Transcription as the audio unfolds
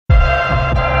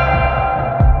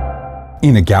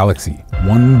in a galaxy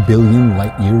 1 billion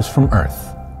light years from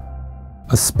Earth.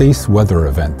 A space weather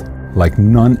event like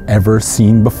none ever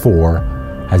seen before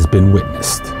has been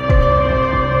witnessed.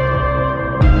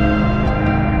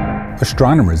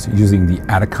 Astronomers using the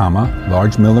Atacama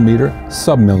Large Millimeter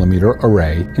Submillimeter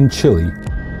Array in Chile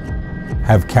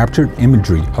have captured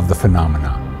imagery of the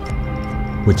phenomena,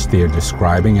 which they are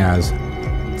describing as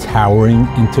towering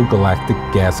intergalactic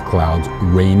gas clouds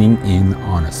raining in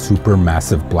on a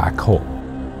supermassive black hole,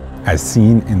 as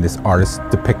seen in this artist's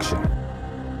depiction.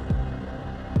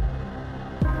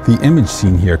 The image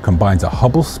seen here combines a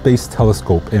Hubble Space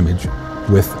Telescope image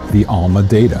with the ALMA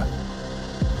data.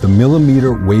 The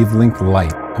millimeter wavelength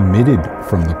light emitted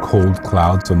from the cold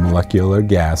clouds of molecular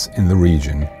gas in the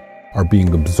region are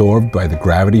being absorbed by the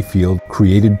gravity field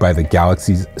created by the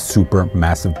galaxy's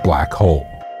supermassive black hole,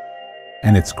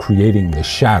 and it's creating the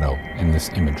shadow in this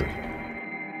imagery.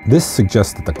 This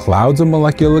suggests that the clouds of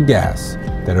molecular gas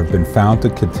that have been found to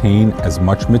contain as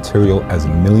much material as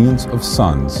millions of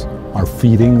suns are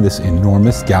feeding this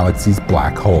enormous galaxy's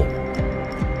black hole.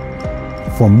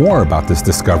 For more about this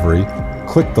discovery,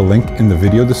 click the link in the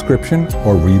video description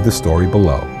or read the story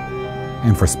below.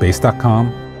 And for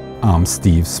Space.com, I'm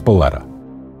Steve Spalletta.